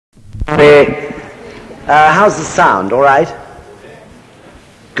How's the sound? All right?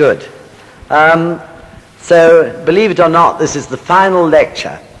 Good. So, believe it or not, this is the final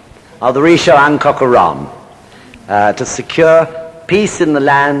lecture of the RISSHO ANKOKU RON to secure peace in the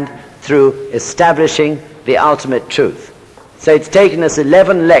land through establishing the ultimate truth. So it's taken us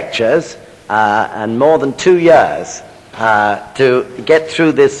 11 lectures and more than 2 years to get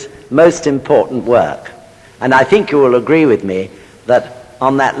through this most important work. And I think you will agree with me that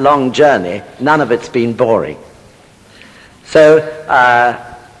on that long journey, none of it's been boring. So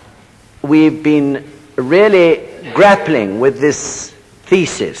we've been really grappling with this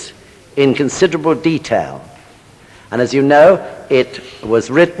thesis in considerable detail. And as you know, it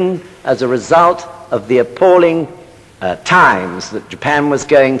was written as a result of the appalling times that Japan was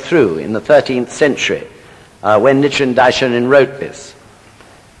going through in the 13th century when Nichiren Daishonin wrote this.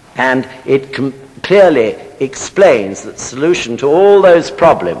 And it clearly explains that the solution to all those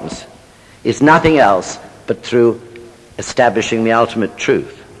problems is nothing else but through establishing the ultimate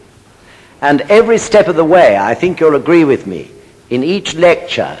truth. And every step of the way, I think you'll agree with me, in each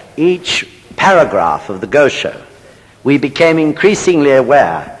lecture, each paragraph of the gosho, we became increasingly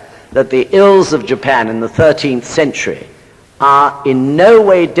aware that the ills of Japan in the 13th century are in no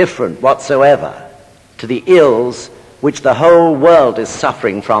way different whatsoever to the ills which the whole world is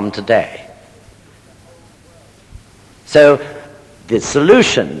suffering from today. So the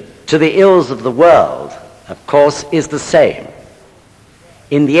solution to the ills of the world, of course, is the same.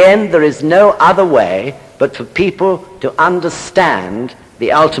 In the end, there is no other way but for people to understand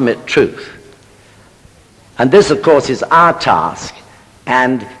the ultimate truth. And this, of course, is our task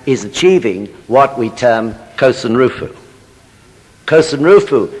and is achieving what we term Kosen Rufu. Kosen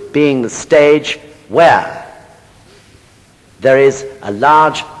Rufu being the stage where there is a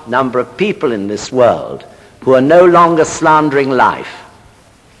large number of people in this world who are no longer slandering life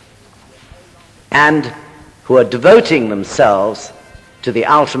and who are devoting themselves to the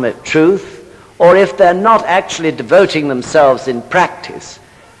ultimate truth, or if they're not actually devoting themselves in practice,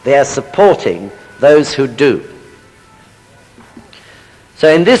 they are supporting those who do.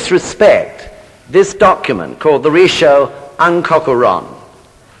 So in this respect, this document called the RISSHO ANKOKU RON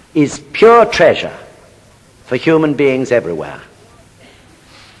is pure treasure for human beings everywhere.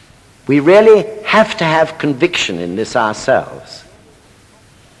 We really have to have conviction in this ourselves.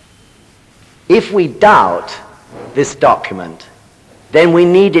 If we doubt this document, then we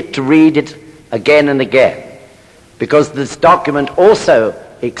need it to read it again and again, because this document also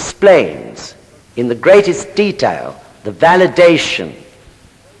explains in the greatest detail the validation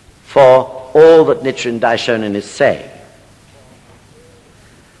for all that Nichiren Daishonin is saying.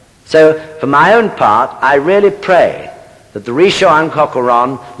 So, for my own part, I really pray that the RISSHO ANKOKU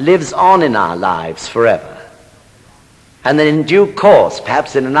RON lives on in our lives forever. And that in due course,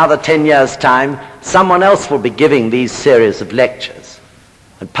 perhaps in another 10 years' time, someone else will be giving these series of lectures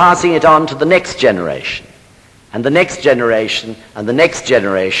and passing it on to the next generation, and the next generation, and the next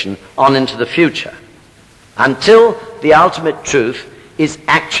generation, on into the future, until the ultimate truth is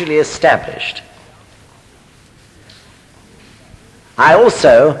actually established. I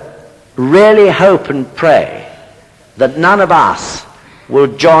also really hope and pray that none of us will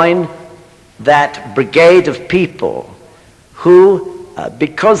join that brigade of people who,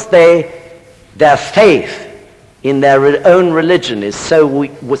 because their faith in their own religion is so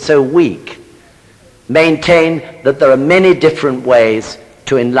weak, maintain that there are many different ways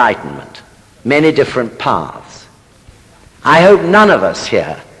to enlightenment, many different paths. I hope none of us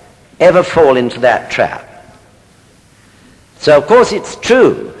here ever fall into that trap. So, of course, it's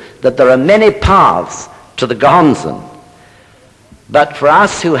true that there are many paths to the Gohonzon, but for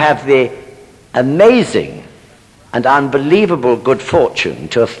us who have the amazing and unbelievable good fortune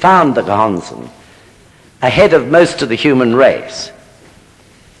to have found the Gohonzon ahead of most of the human race,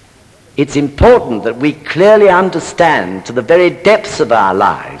 it's important that we clearly understand to the very depths of our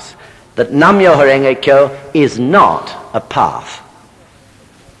lives that Nam-myoho Renge Kyo is not a path.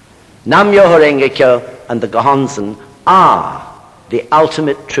 Nam-myoho Renge Kyo and the Gohonzon are the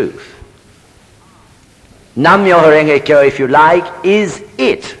ultimate truth. Nam-myoho Renge Kyo, if you like, is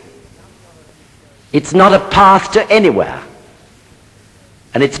it. It's not a path to anywhere.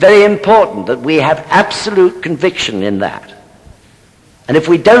 And it's very important that we have absolute conviction in that. And if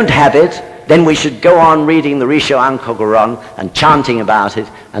we don't have it, then we should go on reading the RISSHO ANKOKU RON and chanting about it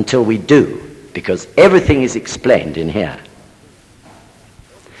until we do, because everything is explained in here.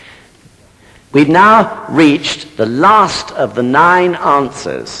 We've now reached the last of the 9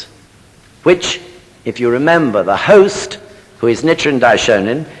 answers, which, if you remember, the host, who is Nichiren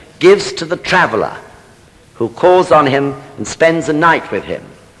Daishonin, gives to the traveler who calls on him and spends a night with him.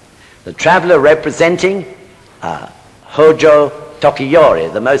 The traveler representing Hojo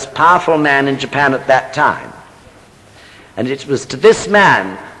Tokiyori, the most powerful man in Japan at that time. And it was to this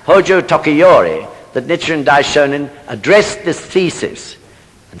man, Hojo Tokiyori, that Nichiren Daishonin addressed this thesis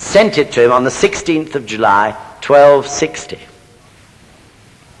and sent it to him on the 16th of July, 1260.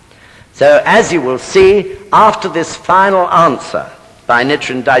 So as you will see, after this final answer by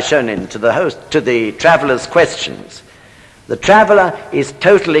Nichiren Daishonin to the traveler's questions, the traveler is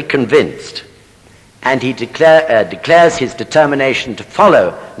totally convinced, and he declares his determination to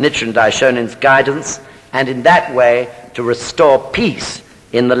follow Nichiren Daishonin's guidance and in that way to restore peace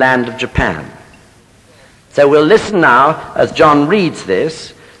in the land of Japan. So we'll listen now as John reads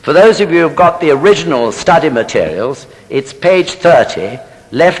this. For those of you who've got the original study materials, it's page 30,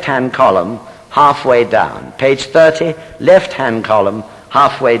 left-hand column, halfway down. Page 30, left-hand column,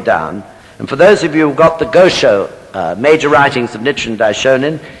 halfway down. And for those of you who've got the gosho, major writings of Nichiren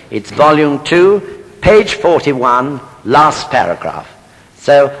Daishonin, it's volume 2, page 41, last paragraph.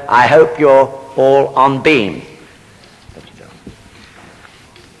 So I hope you're all on beam.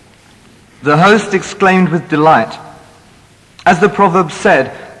 The host exclaimed with delight. As the proverb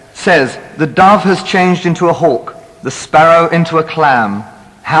says, the dove has changed into a hawk, the sparrow into a clam.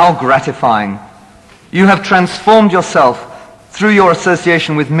 How gratifying! You have transformed yourself through your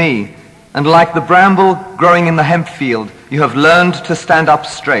association with me, and like the bramble growing in the hemp field, you have learned to stand up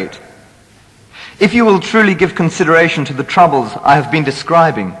straight. If you will truly give consideration to the troubles I have been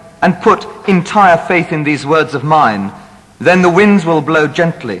describing, and put entire faith in these words of mine, then the winds will blow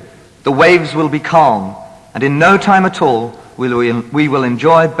gently, the waves will be calm, and in no time at all we will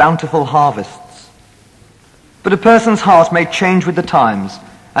enjoy bountiful harvests. But a person's heart may change with the times,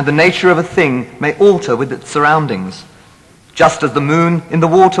 and the nature of a thing may alter with its surroundings. Just as the moon in the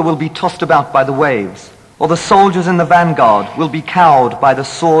water will be tossed about by the waves, or the soldiers in the vanguard will be cowed by the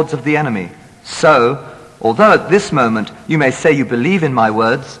swords of the enemy, so, although at this moment you may say you believe in my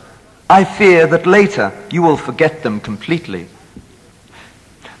words, I fear that later you will forget them completely.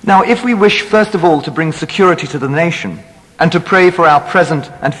 Now, if we wish first of all to bring security to the nation, and to pray for our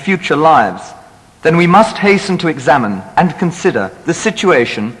present and future lives, then we must hasten to examine and consider the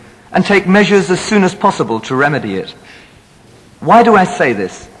situation and take measures as soon as possible to remedy it. Why do I say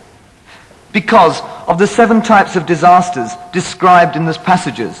this? Because of the 7 types of disasters described in the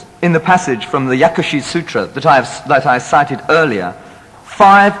passage from the Yakushi Sutra that I cited earlier,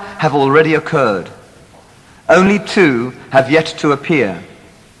 5 have already occurred. Only 2 have yet to appear: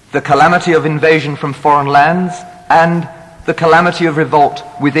 the calamity of invasion from foreign lands and the calamity of revolt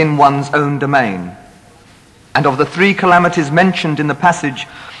within one's own domain. And of the 3 calamities mentioned in the passage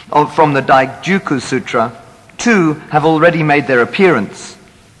from the Daijuku Sutra, 2 have already made their appearance.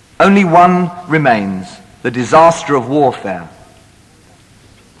 Only 1 remains: the disaster of warfare.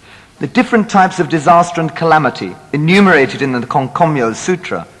 The different types of disaster and calamity enumerated in the Konkomyo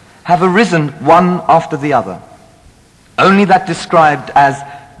Sutra have arisen one after the other. Only that described as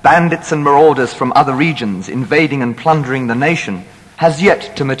bandits and marauders from other regions invading and plundering the nation has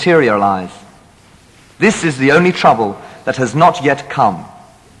yet to materialize. This is the only trouble that has not yet come.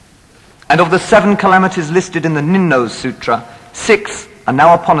 And of the 7 calamities listed in the Ninno Sutra, 6 are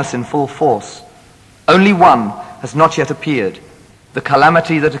now upon us in full force. Only 1 has not yet appeared: the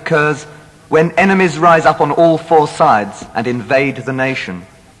calamity that occurs when enemies rise up on all 4 sides and invade the nation.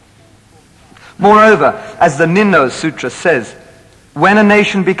 Moreover, as the Ninno Sutra says, when a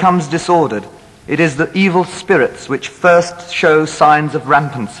nation becomes disordered, it is the evil spirits which first show signs of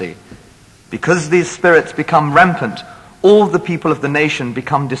rampancy. Because these spirits become rampant, all the people of the nation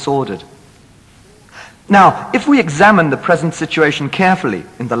become disordered. Now, if we examine the present situation carefully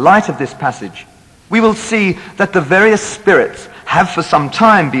in the light of this passage, we will see that the various spirits have for some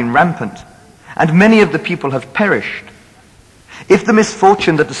time been rampant, and many of the people have perished. If the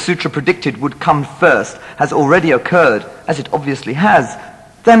misfortune that the sutra predicted would come first has already occurred, as it obviously has,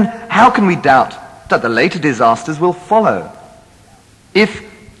 then how can we doubt that the later disasters will follow? If,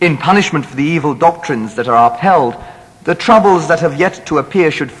 in punishment for the evil doctrines that are upheld, the troubles that have yet to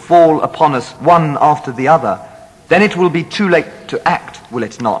appear should fall upon us one after the other, then it will be too late to act, will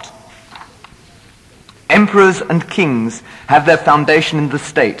it not? Emperors and kings have their foundation in the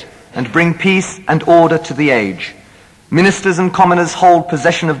state and bring peace and order to the age. Ministers and commoners hold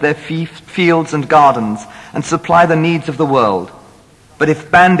possession of their fields and gardens and supply the needs of the world. But if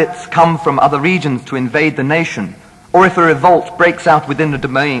bandits come from other regions to invade the nation, or if a revolt breaks out within the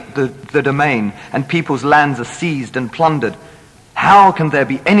domain and people's lands are seized and plundered, how can there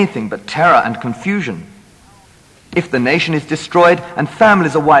be anything but terror and confusion? If the nation is destroyed and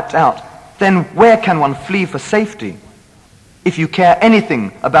families are wiped out, then where can one flee for safety? If you care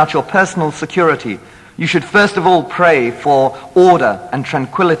anything about your personal security, you should first of all pray for order and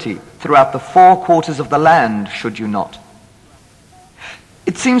tranquility throughout the 4 quarters of the land, should you not?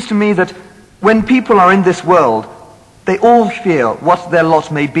 It seems to me that when people are in this world, they all fear what their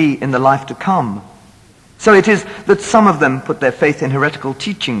lot may be in the life to come. So it is that some of them put their faith in heretical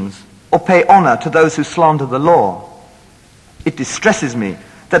teachings or pay honor to those who slander the law. It distresses me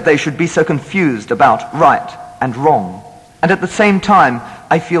that they should be so confused about right and wrong. And at the same time,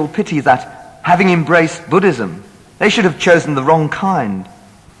 I feel pity that, having embraced Buddhism, they should have chosen the wrong kind.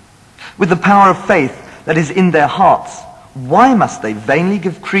 With the power of faith that is in their hearts, why must they vainly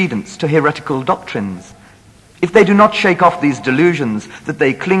give credence to heretical doctrines? If they do not shake off these delusions that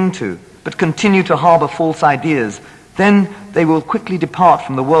they cling to, but continue to harbor false ideas, then they will quickly depart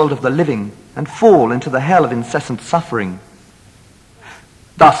from the world of the living and fall into the hell of incessant suffering.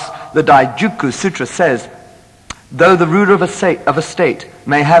 Thus, the Daijuku Sutra says, though the ruler of a state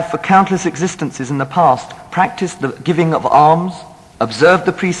may have for countless existences in the past practiced the giving of alms, observed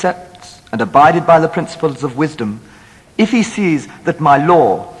the precepts, and abided by the principles of wisdom, if he sees that my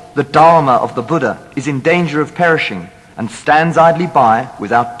law, the Dharma of the Buddha, is in danger of perishing and stands idly by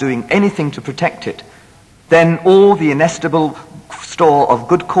without doing anything to protect it, then all the inestimable store of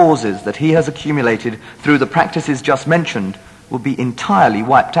good causes that he has accumulated through the practices just mentioned will be entirely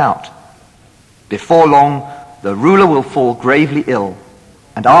wiped out. Before long, the ruler will fall gravely ill,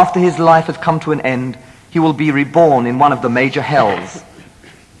 and after his life has come to an end, he will be reborn in one of the major hells.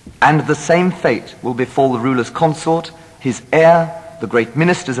 And the same fate will befall the ruler's consort, his heir, the great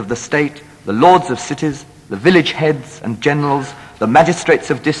ministers of the state, the lords of cities, the village heads and generals, the magistrates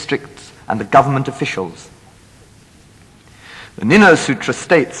of districts, and the government officials. The Ninno Sutra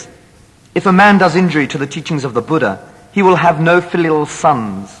states, if a man does injury to the teachings of the Buddha, he will have no filial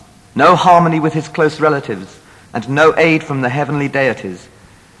sons, no harmony with his close relatives, and no aid from the heavenly deities.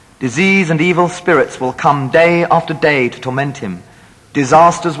 Disease and evil spirits will come day after day to torment him.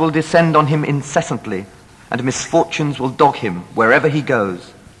 Disasters will descend on him incessantly, and misfortunes will dog him wherever he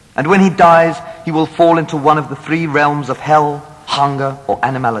goes. And when he dies, he will fall into one of the 3 realms of hell, hunger, or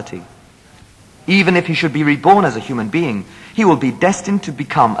animality. Even if he should be reborn as a human being, he will be destined to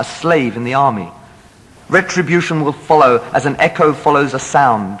become a slave in the army. Retribution will follow as an echo follows a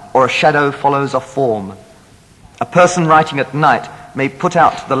sound, or a shadow follows a form. A person writing at night may put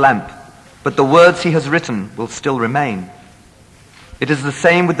out the lamp, but the words he has written will still remain. It is the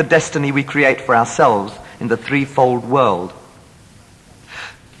same with the destiny we create for ourselves in the threefold world.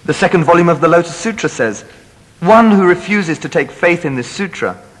 The 2nd volume of the Lotus Sutra says, one who refuses to take faith in this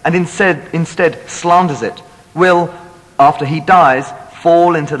sutra and instead slanders it will, after he dies,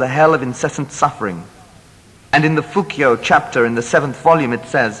 fall into the hell of incessant suffering. And in the Fukyo chapter in the 7th volume it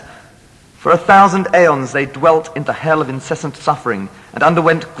says, for 1,000 aeons they dwelt in the hell of incessant suffering and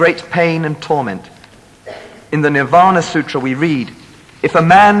underwent great pain and torment. In the Nirvana Sutra we read, if a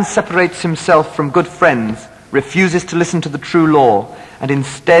man separates himself from good friends, refuses to listen to the true law, and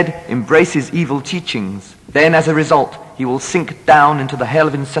instead embraces evil teachings, then as a result he will sink down into the hell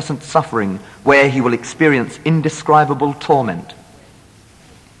of incessant suffering, where he will experience indescribable torment.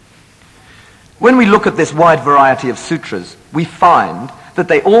 When we look at this wide variety of sutras, we find that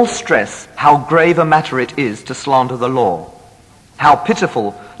they all stress how grave a matter it is to slander the law. How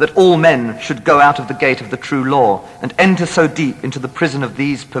pitiful that all men should go out of the gate of the true law and enter so deep into the prison of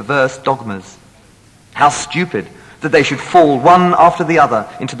these perverse dogmas. How stupid that they should fall one after the other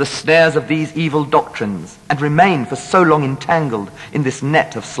into the snares of these evil doctrines and remain for so long entangled in this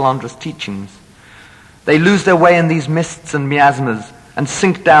net of slanderous teachings. They lose their way in these mists and miasmas and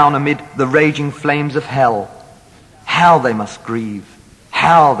sink down amid the raging flames of hell. How they must grieve,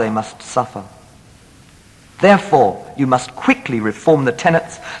 how they must suffer. Therefore, you must quickly reform the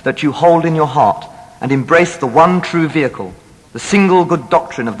tenets that you hold in your heart and embrace the one true vehicle, the single good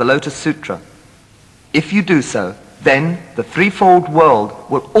doctrine of the Lotus Sutra. If you do so, then the threefold world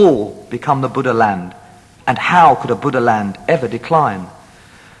will all become the Buddha land. And how could a Buddha land ever decline?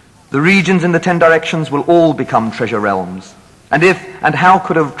 The regions in the 10 directions will all become treasure realms. And how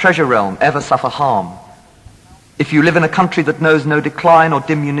could a treasure realm ever suffer harm? If you live in a country that knows no decline or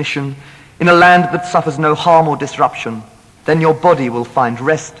diminution, in a land that suffers no harm or disruption, then your body will find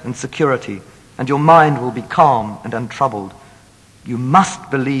rest and security, and your mind will be calm and untroubled. You must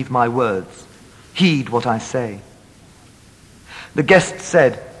believe my words. Heed what I say. The guest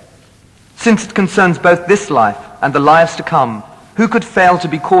said, since it concerns both this life and the lives to come, who could fail to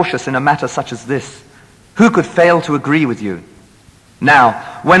be cautious in a matter such as this? Who could fail to agree with you?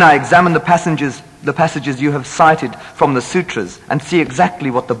 Now, when I examine the passages you have cited from the sutras and see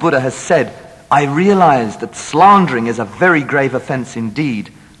exactly what the Buddha has said, I realize that slandering is a very grave offense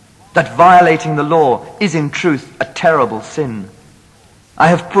indeed, that violating the law is in truth a terrible sin. I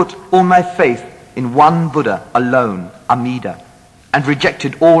have put all my faith in one Buddha alone, Amida, and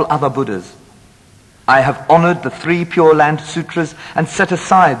rejected all other Buddhas. I have honored the 3 Pure Land Sutras and set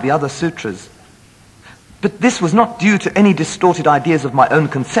aside the other sutras. But this was not due to any distorted ideas of my own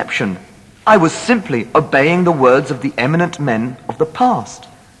conception. I was simply obeying the words of the eminent men of the past.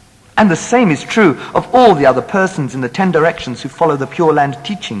 And the same is true of all the other persons in the 10 directions who follow the Pure Land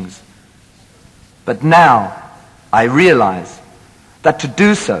teachings. But now I realize that to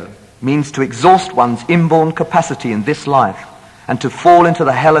do so means to exhaust one's inborn capacity in this life and to fall into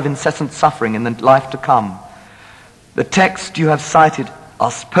the hell of incessant suffering in the life to come. The texts you have cited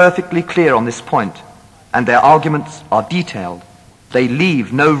are perfectly clear on this point, and their arguments are detailed. They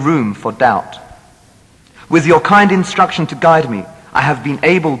leave no room for doubt. With your kind instruction to guide me, I have been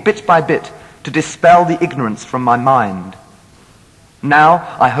able, bit by bit, to dispel the ignorance from my mind.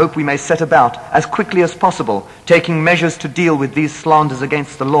 Now, I hope we may set about, as quickly as possible, taking measures to deal with these slanders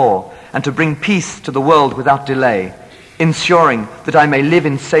against the law, and to bring peace to the world without delay, ensuring that I may live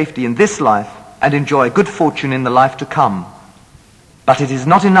in safety in this life and enjoy good fortune in the life to come. But it is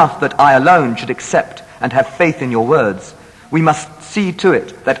not enough that I alone should accept and have faith in your words. We must see to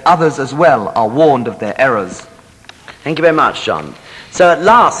it that others as well are warned of their errors. Thank you very much, John. So at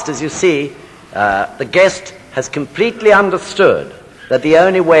last, as you see, the guest has completely understood that the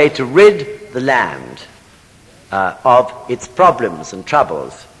only way to rid the land of its problems and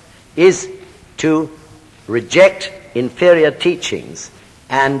troubles is to reject inferior teachings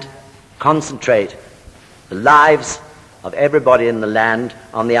and concentrate the lives of everybody in the land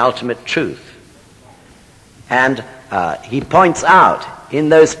on the ultimate truth. And he points out in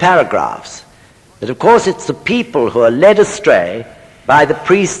those paragraphs that, of course, it's the people who are led astray by the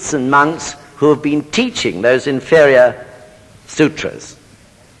priests and monks who have been teaching those inferior sutras.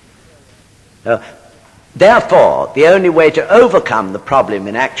 Therefore, the only way to overcome the problem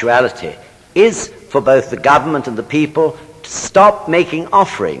in actuality is for both the government and the people to stop making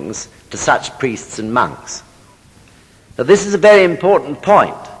offerings to such priests and monks. Now, this is a very important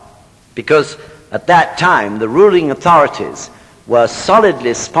point, because at that time the ruling authorities were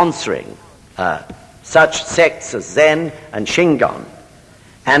solidly sponsoring such sects as Zen and Shingon,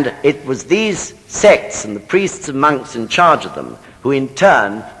 and it was these sects and the priests and monks in charge of them who in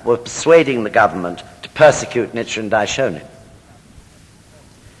turn were persuading the government to persecute Nichiren Daishonin.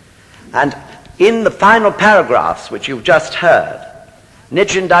 And in the final paragraphs which you've just heard,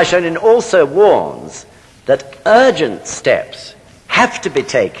 Nichiren Daishonin also warns that urgent steps have to be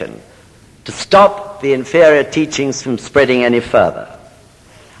taken to stop the inferior teachings from spreading any further.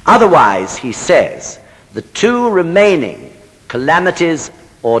 Otherwise, he says, the 2 remaining calamities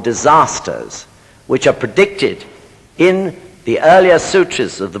or disasters which are predicted in the earlier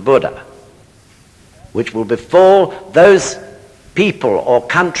sutras of the Buddha, which will befall those people or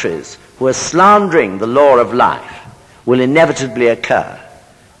countries who are slandering the law of life, will inevitably occur.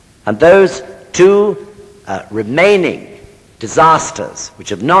 And those 2 remaining disasters, which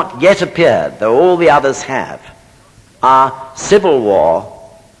have not yet appeared, though all the others have, are civil war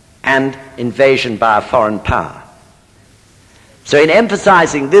and invasion by a foreign power. So in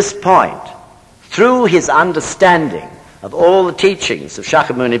emphasizing this point, through his understanding of all the teachings of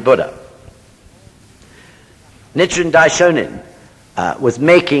Shakyamuni Buddha, Nichiren Daishonin was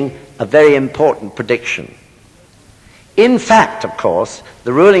making a very important prediction. In fact, of course,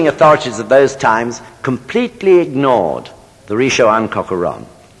 the ruling authorities of those times completely ignored the RISSHO ANKOKU RON.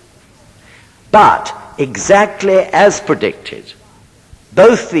 But, exactly as predicted,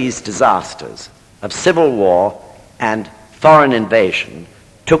 both these disasters of civil war and foreign invasion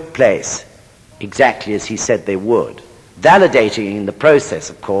took place exactly as he said they would, validating in the process,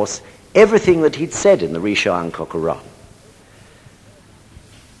 of course, everything that he'd said in the RISSHO ANKOKU RON.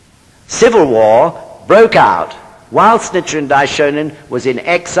 Civil war broke out whilst Nichiren Daishonin was in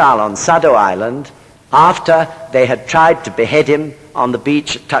exile on Sado Island after they had tried to behead him on the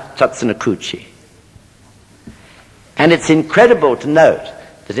beach at Tatsunokuchi. And it's incredible to note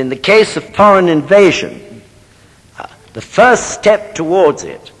that in the case of foreign invasion, the first step towards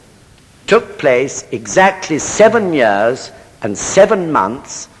it took place exactly 7 years and 7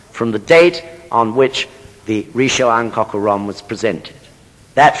 months from the date on which the RISSHO ANKOKU RON was presented.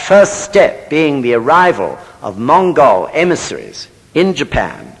 That first step being the arrival of Mongol emissaries in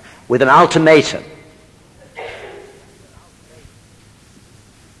Japan with an ultimatum.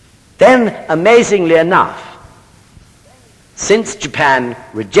 Then, amazingly enough, since Japan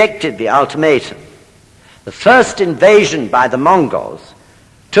rejected the ultimatum, the first invasion by the Mongols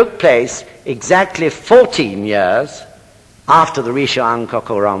took place exactly 14 years after the RISSHO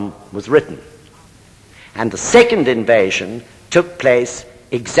ANKOKU RON was written. And the second invasion took place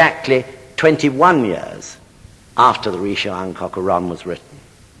exactly 21 years after the RISSHO ANKOKU RON was written.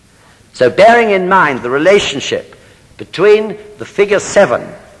 So bearing in mind the relationship between the figure 7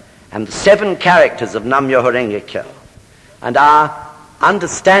 and the 7 characters of Nam-myoho Renge-kyo, and our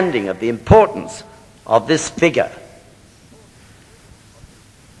understanding of the importance of this figure,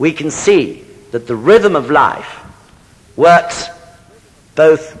 we can see that the rhythm of life works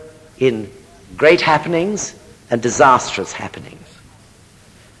both in great happenings and disastrous happenings.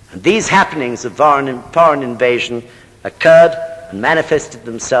 And these happenings of foreign invasion occurred and manifested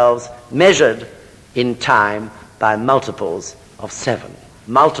themselves, measured in time by multiples of 7,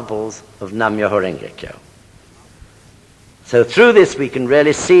 multiples of Nam-myoho Renge-kyo. So through this we can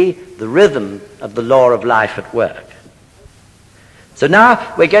really see the rhythm of the law of life at work. So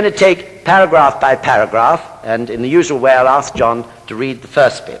now we're going to take paragraph by paragraph, and in the usual way I'll ask John to read the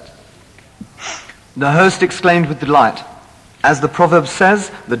first bit. The host exclaimed with delight, "As the proverb says,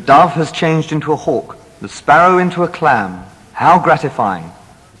 the dove has changed into a hawk, the sparrow into a clam. How gratifying!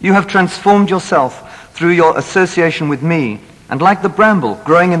 You have transformed yourself through your association with me, and like the bramble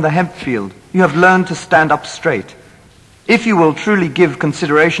growing in the hemp field, you have learned to stand up straight. If you will truly give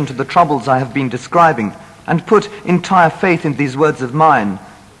consideration to the troubles I have been describing, and put entire faith in these words of mine,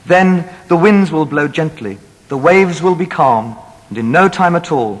 then the winds will blow gently, the waves will be calm, and in no time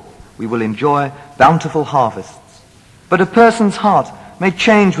at all we will enjoy bountiful harvests. But a person's heart may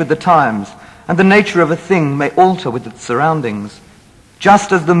change with the times, and the nature of a thing may alter with its surroundings.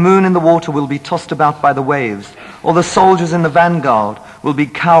 Just as the moon in the water will be tossed about by the waves, or the soldiers in the vanguard will be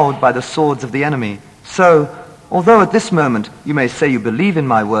cowed by the swords of the enemy, so, although at this moment you may say you believe in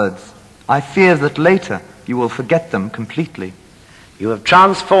my words, I fear that later you will forget them completely. You have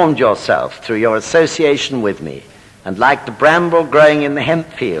transformed yourself through your association with me, and like the bramble growing in the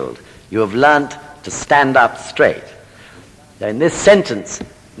hemp field, you have learnt to stand up straight." Now, in this sentence,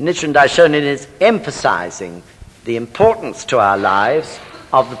 Nichiren Daishonin is emphasizing the importance to our lives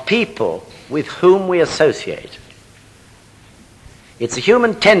of the people with whom we associate. It's a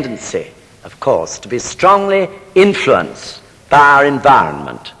human tendency, of course, to be strongly influenced by our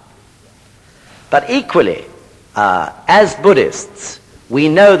environment. But equally, as Buddhists, we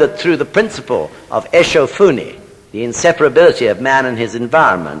know that through the principle of Esho Funi, the inseparability of man and his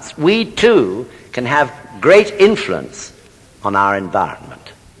environments, we too can have great influence on our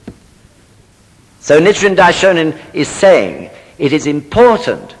environment. So Nichiren Daishonin is saying it is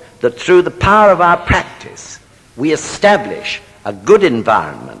important that through the power of our practice we establish a good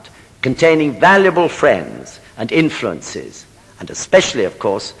environment containing valuable friends and influences, and especially, of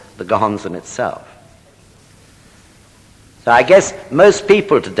course, the Gohonzon itself. So I guess most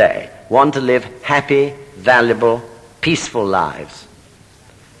people today want to live happy, valuable, peaceful lives.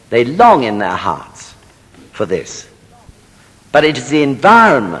 They long in their hearts for this. But it is the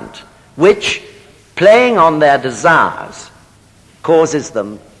environment which, playing on their desires, causes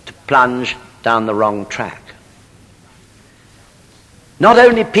them to plunge down the wrong track. Not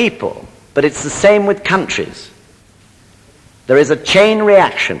only people, but it's the same with countries. There is a chain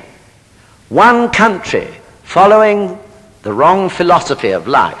reaction. One country following the wrong philosophy of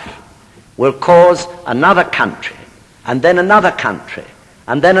life will cause another country, and then another country,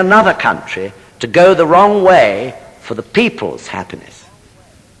 and then another country to go the wrong way for the people's happiness.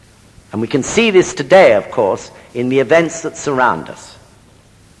 And we can see this today, of course, in the events that surround us,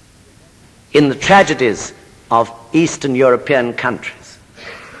 in the tragedies of Eastern European countries,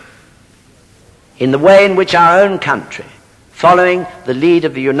 in the way in which our own country, following the lead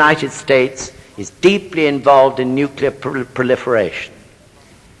of the United States, is deeply involved in nuclear proliferation,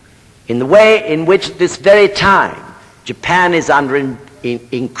 in the way in which at this very time Japan is under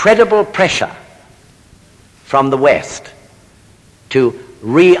incredible pressure from the West to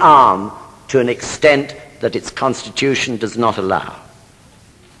rearm to an extent that its constitution does not allow.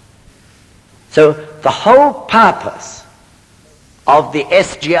 So the whole purpose of the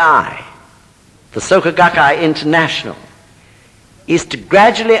SGI, the Soka Gakkai International, is to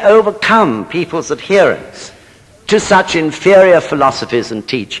gradually overcome people's adherence to such inferior philosophies and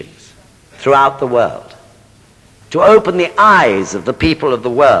teachings throughout the world, to open the eyes of the people of the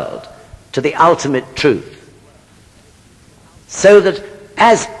world to the ultimate truth, so that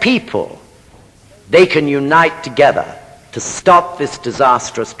as people they can unite together to stop this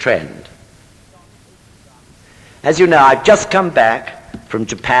disastrous trend. As you know, I've just come back from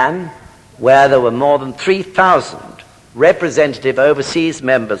Japan, where there were more than 3,000 representative overseas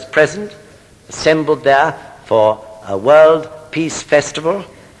members present, assembled there for a World Peace Festival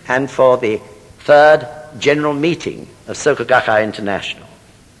and for the third general meeting of Soka Gakkai International.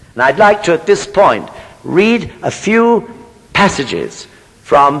 And I'd like to, at this point, read a few passages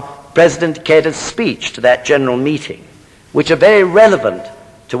from President Ikeda's speech to that general meeting, which are very relevant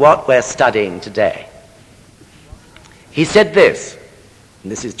to what we're studying today. He said this,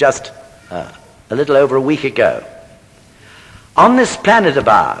 and this is just a little over a week ago. On this planet of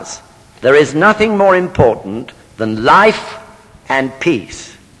ours, there is nothing more important than life and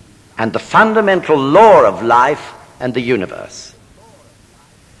peace, and the fundamental law of life and the universe.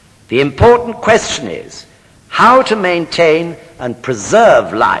 The important question is how to maintain and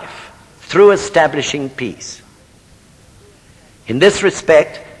preserve life through establishing peace. In this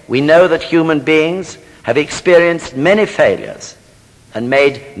respect, we know that human beings have experienced many failures and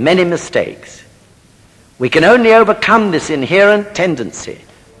made many mistakes. We can only overcome this inherent tendency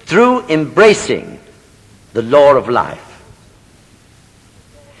through embracing the law of life.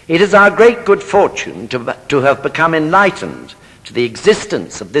 It is our great good fortune to have become enlightened to the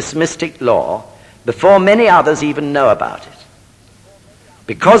existence of this mystic law before many others even know about it.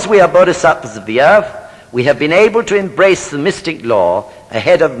 Because we are bodhisattvas of the earth, we have been able to embrace the mystic law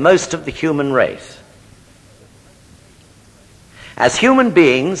ahead of most of the human race. As human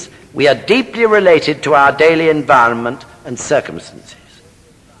beings, we are deeply related to our daily environment and circumstances.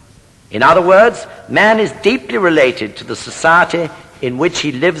 In other words, man is deeply related to the society in which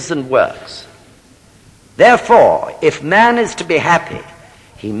he lives and works. Therefore, if man is to be happy,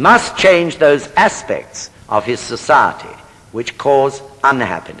 he must change those aspects of his society which cause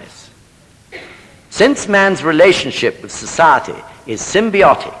unhappiness. Since man's relationship with society is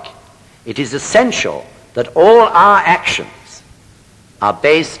symbiotic, it is essential that all our actions are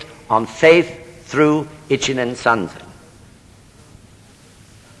based on faith through Ichinen Sanzen.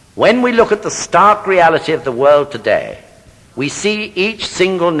 When we look at the stark reality of the world today, we see each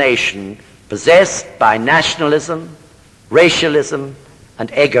single nation possessed by nationalism, racialism,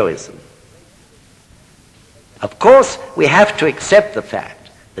 and egoism. Of course, we have to accept the fact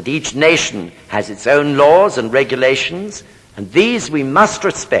that each nation has its own laws and regulations, and these we must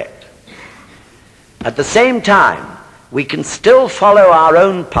respect. At the same time, we can still follow our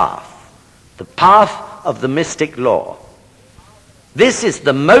own path, the path of the mystic law. This is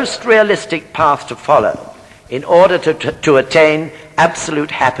the most realistic path to follow in order to attain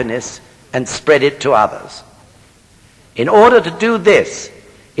absolute happiness and spread it to others. In order to do this,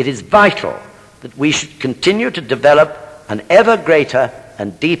 it is vital that we should continue to develop an ever greater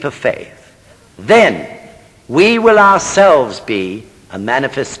and deeper faith. Then we will ourselves be a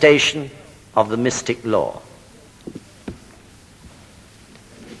manifestation of the mystic law.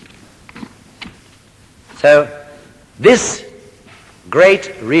 So this great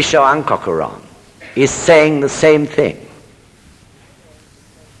RISSHO ANKOKU RON is saying the same thing.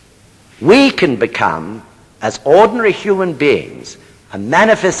 We can become, as ordinary human beings, a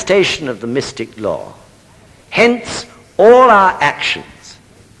manifestation of the mystic law. Hence, all our actions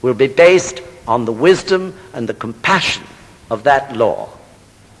will be based on the wisdom and the compassion of that law.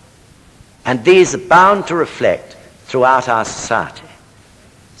 And these are bound to reflect throughout our society.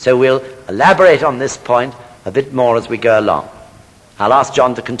 So we'll elaborate on this point a bit more as we go along. I'll ask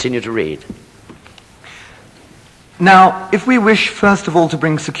John to continue to read. Now, if we wish first of all to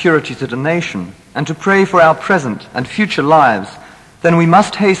bring security to the nation and to pray for our present and future lives, then we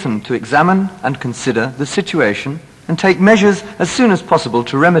must hasten to examine and consider the situation and take measures as soon as possible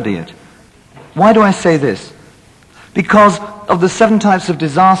to remedy it. Why do I say this? Because of the 7 types of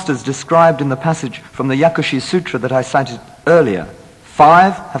disasters described in the passage from the Yakushi Sutra that I cited earlier,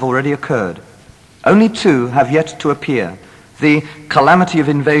 5 have already occurred. Only 2 have yet to appear: the calamity of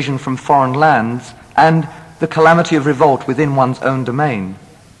invasion from foreign lands and the calamity of revolt within one's own domain.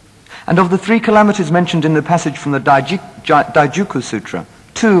 And of the 3 calamities mentioned in the passage from the Daijuku Sutra,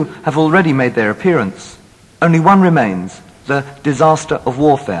 2 have already made their appearance. Only 1 remains, the disaster of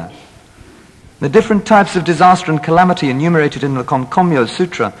warfare. The different types of disaster and calamity enumerated in the Konkomyo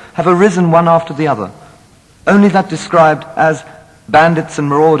Sutra have arisen one after the other. Only that described as bandits and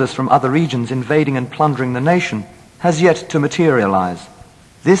marauders from other regions invading and plundering the nation has yet to materialize.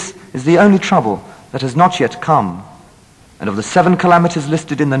 This is the only trouble that has not yet come. And of the 7 calamities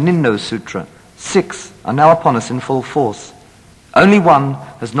listed in the Ninno Sutra, 6 are now upon us in full force. Only 1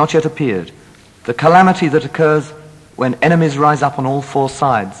 has not yet appeared: the calamity that occurs when enemies rise up on all 4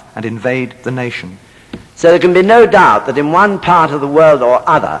 sides and invade the nation. So there can be no doubt that in one part of the world or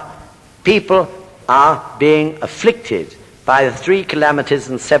other, people are being afflicted by the 3 calamities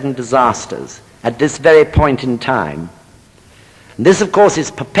and 7 disasters at this very point in time. And this, of course,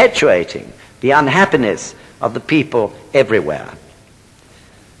 is perpetuating the unhappiness of the people everywhere.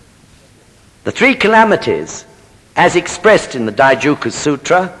 The three calamities, as expressed in the Daijoku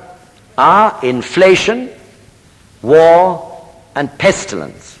Sutra, are inflation, war, and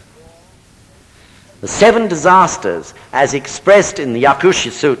pestilence. The seven disasters, as expressed in the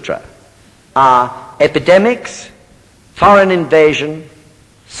Yakushi Sutra, are epidemics, foreign invasion,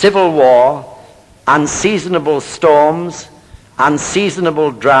 civil war, unseasonable storms,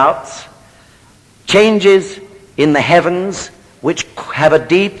 unseasonable droughts, changes in the heavens which have a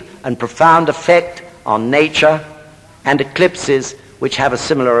deep and profound effect on nature, and eclipses which have a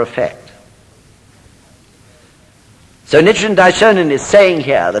similar effect. So Nichiren Daishonin is saying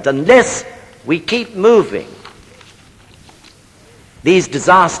here that unless we keep moving, these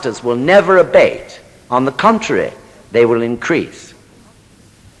disasters will never abate. On the contrary, they will increase.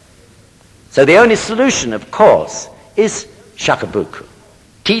 So the only solution, of course, is shakabuku,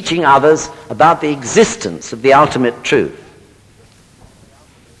 teaching others about the existence of the ultimate truth.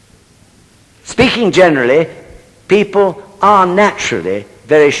 Speaking generally, people are naturally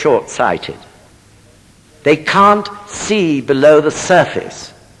very short-sighted. They can't see below the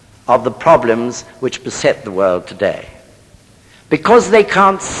surface of the problems which beset the world today. Because they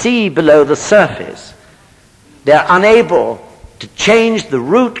can't see below the surface, they're unable to change the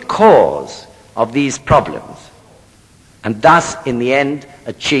root cause of these problems, and thus, in the end,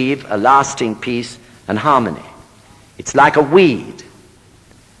 achieve a lasting peace and harmony. It's like a weed.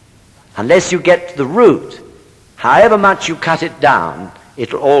 Unless you get to the root, however much you cut it down,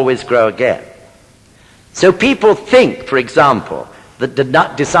 it'll always grow again. So people think, for example,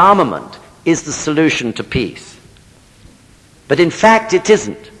 that disarmament is the solution to peace. But in fact, it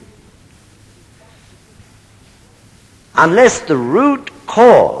isn't. Unless the root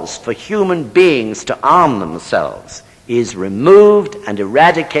cause for human beings to arm themselves is removed and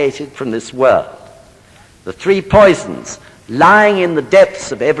eradicated from this world, the three poisons lying in the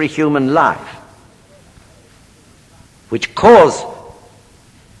depths of every human life, which cause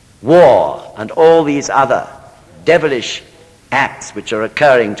war and all these other devilish acts which are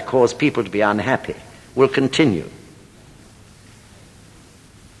occurring to cause people to be unhappy, will continue.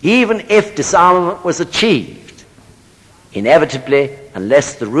 Even if disarmament was achieved, inevitably,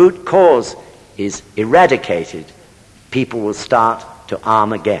 unless the root cause is eradicated, people will start to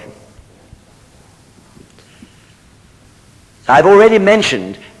arm again. I've already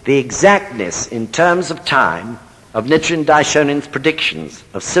mentioned the exactness in terms of time of Nichiren Daishonin's predictions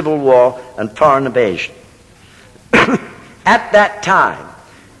of civil war and foreign invasion. At that time,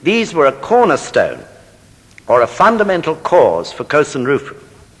 these were a cornerstone or a fundamental cause for Kosen Rufu.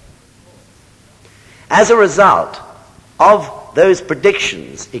 As a result of those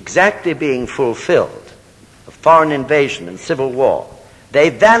predictions exactly being fulfilled of foreign invasion and civil war, they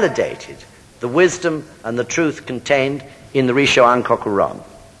validated the wisdom and the truth contained in the RISSHO ANKOKU RON.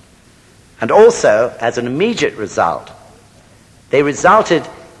 And also, as an immediate result, they resulted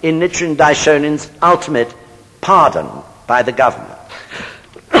in Nichiren Daishonin's ultimate pardon by the government.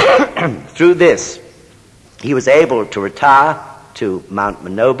 Through this, he was able to retire to Mount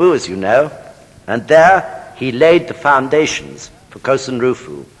Manobu, as you know, and there he laid the foundations for Kosen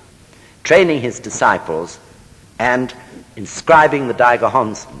Rufu, training his disciples and inscribing the Daigo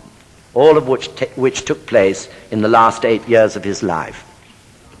Honsen, all of which took place in the last 8 years of his life.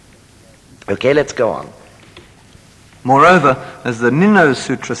 Okay, let's go on. Moreover, as the Ninno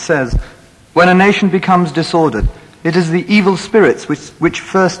Sutra says, when a nation becomes disordered, it is the evil spirits which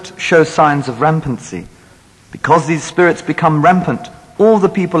first show signs of rampancy. Because these spirits become rampant, all the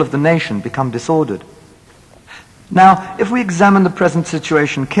people of the nation become disordered. Now, if we examine the present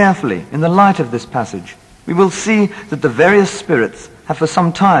situation carefully in the light of this passage, we will see that the various spirits have for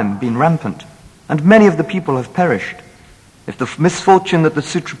some time been rampant, and many of the people have perished. If the misfortune that the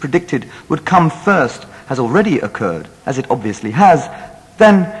sutra predicted would come first has already occurred, as it obviously has,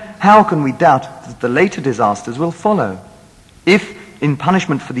 then how can we doubt that the later disasters will follow? If, in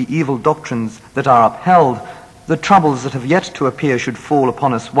punishment for the evil doctrines that are upheld, the troubles that have yet to appear should fall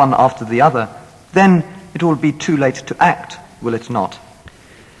upon us one after the other, then it will be too late to act, will it not?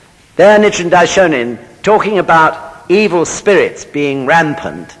 There Nichiren Daishonin, talking about evil spirits being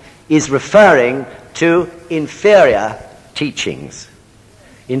rampant, is referring to inferior teachings.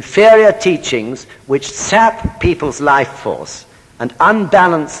 Inferior teachings which sap people's life force and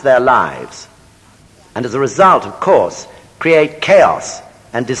unbalance their lives, and as a result, of course, create chaos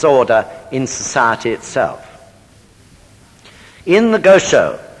and disorder in society itself. In the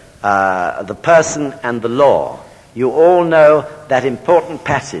gosho, the person and the law, you all know that important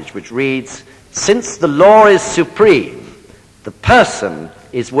passage which reads, "Since the law is supreme, the person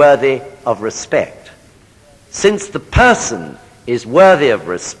is worthy of respect. Since the person is worthy of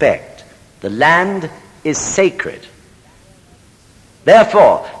respect, The land is sacred.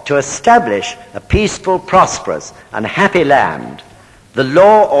 Therefore, to establish a peaceful, prosperous, and happy land, the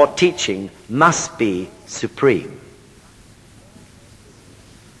law or teaching must be supreme.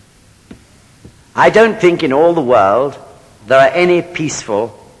 I don't think in all the world there are any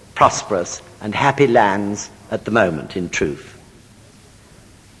peaceful, prosperous, and happy lands at the moment, in truth.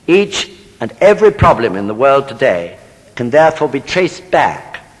 Each and every problem in the world today can therefore be traced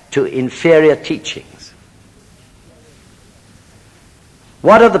back to inferior teachings.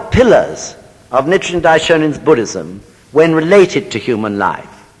 What are the pillars of Nichiren Daishonin's Buddhism when related to human life?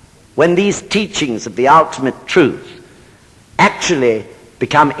 When these teachings of the ultimate truth actually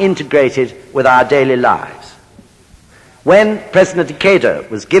become integrated with our daily lives? When President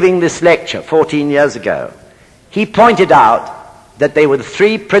Ikeda was giving this lecture 14 years ago, he pointed out that they were the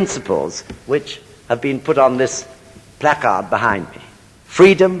three principles which have been put on this placard behind me: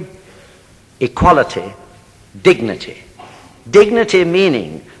 freedom, equality, dignity. Dignity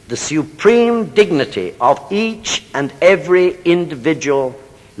meaning the supreme dignity of each and every individual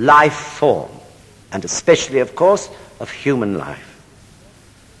life form, and especially, of course, of human life.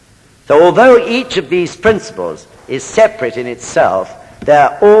 So although each of these principles is separate in itself, they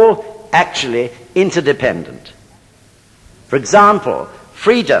are all actually interdependent. For example,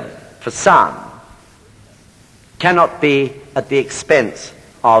 freedom for some cannot be at the expense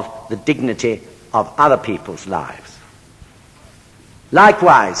of the dignity of other people's lives.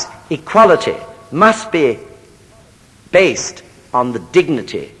 Likewise, equality must be based on the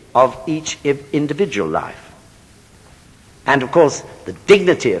dignity of each individual life. And of course, the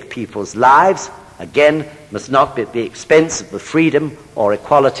dignity of people's lives, again, must not be at the expense of the freedom or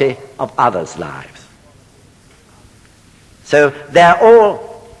equality of others' lives. So they're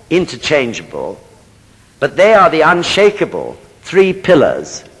all interchangeable, but they are the unshakable three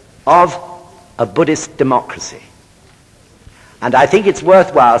pillars of a Buddhist democracy. And I think it's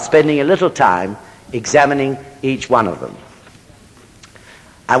worthwhile spending a little time examining each one of them.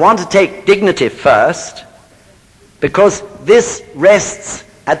 I want to take dignity first, because this rests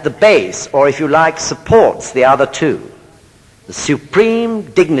at the base, or if you like, supports the other two. The supreme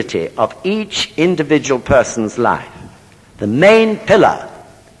dignity of each individual person's life, the main pillar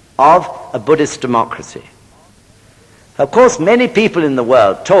of a Buddhist democracy. Of course, many people in the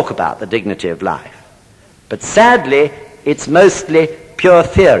world talk about the dignity of life, but sadly, it's mostly pure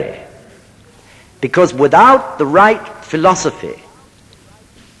theory. Because without the right philosophy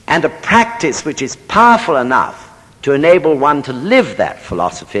and a practice which is powerful enough to enable one to live that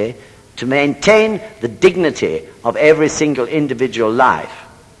philosophy, to maintain the dignity of every single individual life,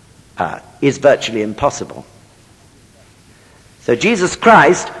 is virtually impossible. So Jesus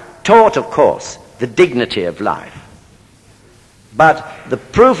Christ taught, of course, the dignity of life. But the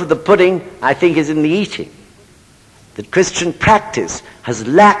proof of the pudding, I think, is in the eating. That Christian practice has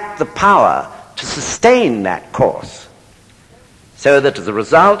lacked the power to sustain that course. So that as a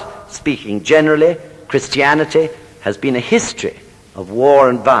result, speaking generally, Christianity has been a history of war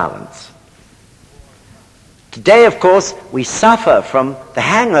and violence. Today, of course, we suffer from the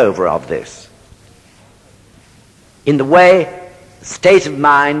hangover of this in the way, the state of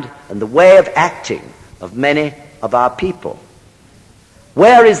mind, and the way of acting of many of our people.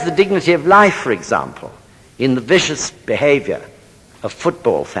 Where is the dignity of life, for example, in the vicious behavior of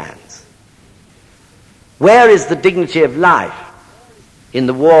football fans? Where is the dignity of life in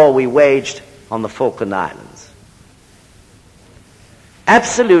the war we waged on the Falkland Islands?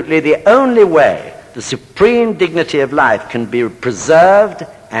 Absolutely the only way the supreme dignity of life can be preserved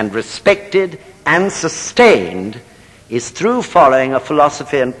and respected and sustained is through following a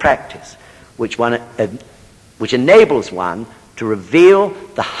philosophy and practice which enables one to reveal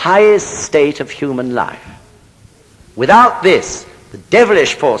the highest state of human life. Without this, the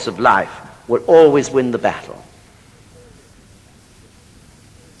devilish force of life will always win the battle.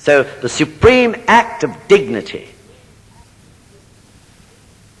 So the supreme act of dignity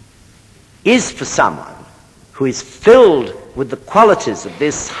is for someone who is filled with the qualities of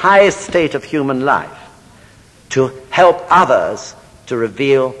this highest state of human life to help others to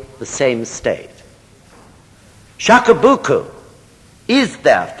reveal the same state. Shakubuku is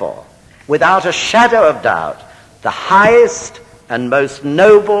therefore, without a shadow of doubt, the highest and most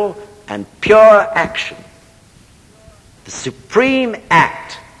noble and pure action, the supreme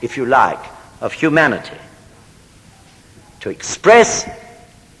act, if you like, of humanity, to express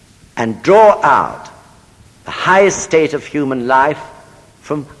and draw out the highest state of human life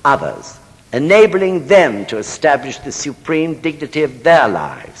from others, enabling them to establish the supreme dignity of their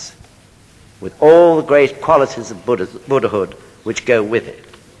lives with all the great qualities of Buddhahood which go with it.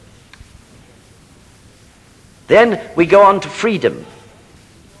 Then we go on to freedom.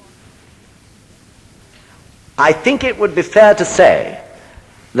 I think it would be fair to say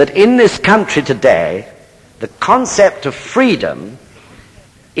that in this country today, the concept of freedom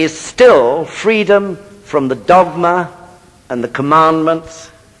is still freedom from the dogma and the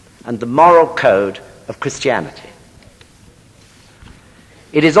commandments and the moral code of Christianity.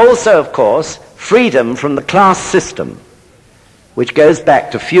 It is also, of course, freedom from the class system, which goes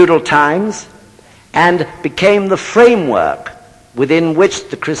back to feudal times and became the framework within which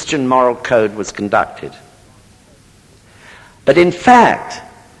the Christian moral code was conducted. But in fact,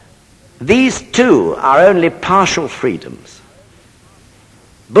 these two are only partial freedoms.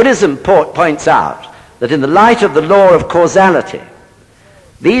 Buddhism points out that in the light of the law of causality,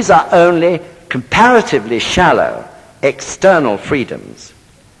 these are only comparatively shallow external freedoms,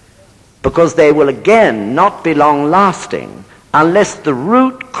 because they will again not be long-lasting unless the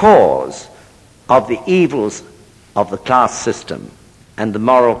root cause of the evils of the class system and the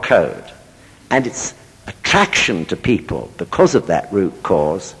moral code and its attraction to people because of that root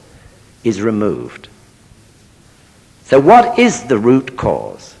cause is removed. So what is the root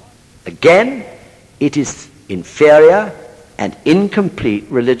cause? Again, it is inferior and incomplete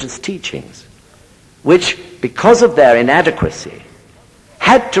religious teachings, which, because of their inadequacy,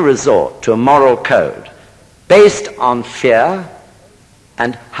 had to resort to a moral code based on fear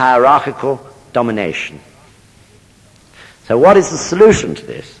and hierarchical domination. So what is the solution to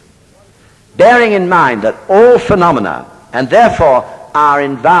this? Bearing in mind that all phenomena, and therefore our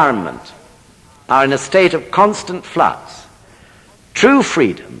environment, are in a state of constant flux, true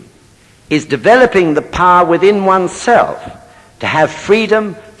freedom is developing the power within oneself to have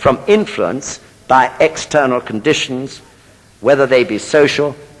freedom from influence by external conditions, whether they be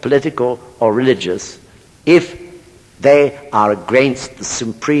social, political, or religious, if they are against the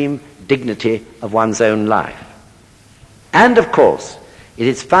supreme dignity of one's own life. And of course, it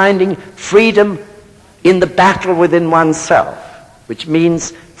is finding freedom in the battle within oneself, which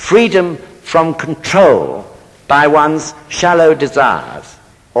means freedom from control by one's shallow desires,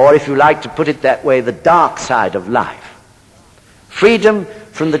 or if you like to put it that way, the dark side of life. Freedom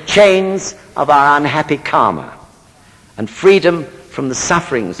from the chains of our unhappy karma, and freedom from the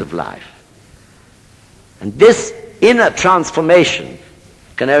sufferings of life. And this inner transformation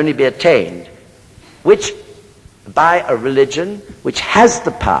can only be attained by a religion which has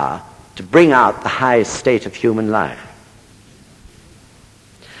the power to bring out the highest state of human life.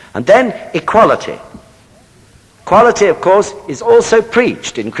 And then equality. Equality, of course, is also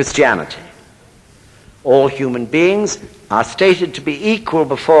preached in Christianity. All human beings are stated to be equal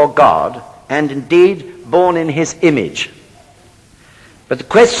before God, and indeed born in his image. But the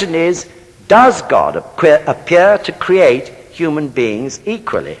question is, does God appear to create human beings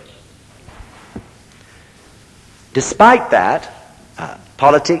equally? Despite that,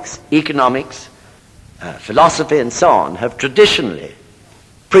 politics, economics, philosophy and so on have traditionally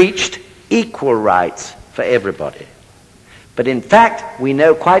preached equal rights for everybody. But in fact, we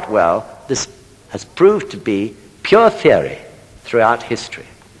know quite well this has proved to be pure theory throughout history.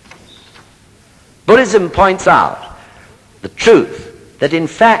 Buddhism points out the truth that in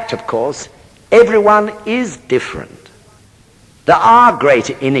fact, of course, everyone is different. There are great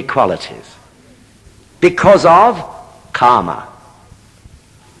inequalities because of karma.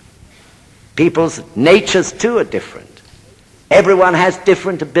 People's natures too are different. Everyone has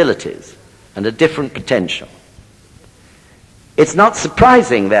different abilities and a different potential. It's not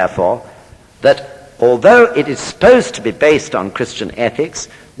surprising, therefore, that although it is supposed to be based on Christian ethics,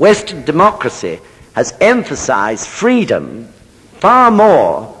 Western democracy has emphasized freedom far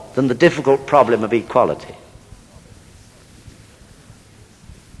more than the difficult problem of equality.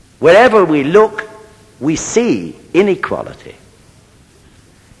 Wherever we look, we see inequality.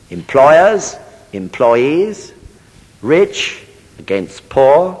 Employers, employees, rich against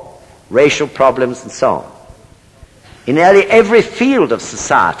poor, racial problems and so on. In nearly every field of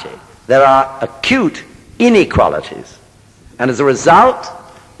society, there are acute inequalities. And as a result,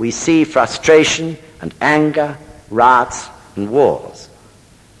 we see frustration and anger, riots and wars.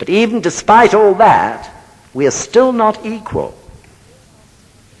 But even despite all that, we are still not equal.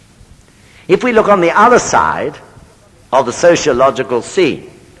 If we look on the other side of the sociological scene,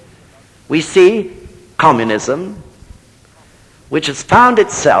 we see communism, which has found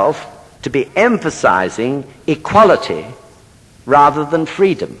itself to be emphasizing equality rather than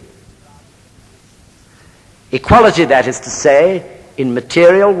freedom. Equality, that is to say, in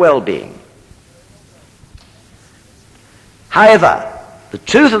material well-being. However, the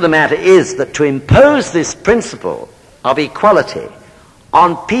truth of the matter is that to impose this principle of equality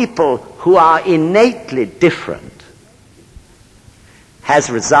on people who are innately different has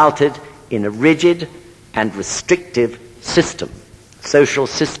resulted in a rigid and restrictive system, social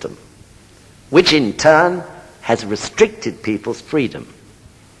system, which in turn has restricted people's freedom.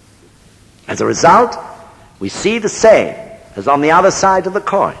 As a result, we see the same as on the other side of the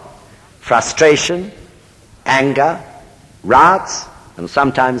coin: frustration, anger, riots, and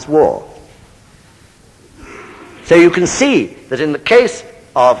sometimes war. So you can see that in the case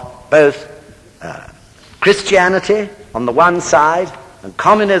of both Christianity on the one side and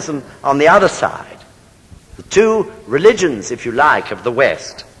communism on the other side, the two religions, if you like, of the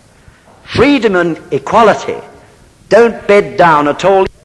West, freedom and equality don't bed down at all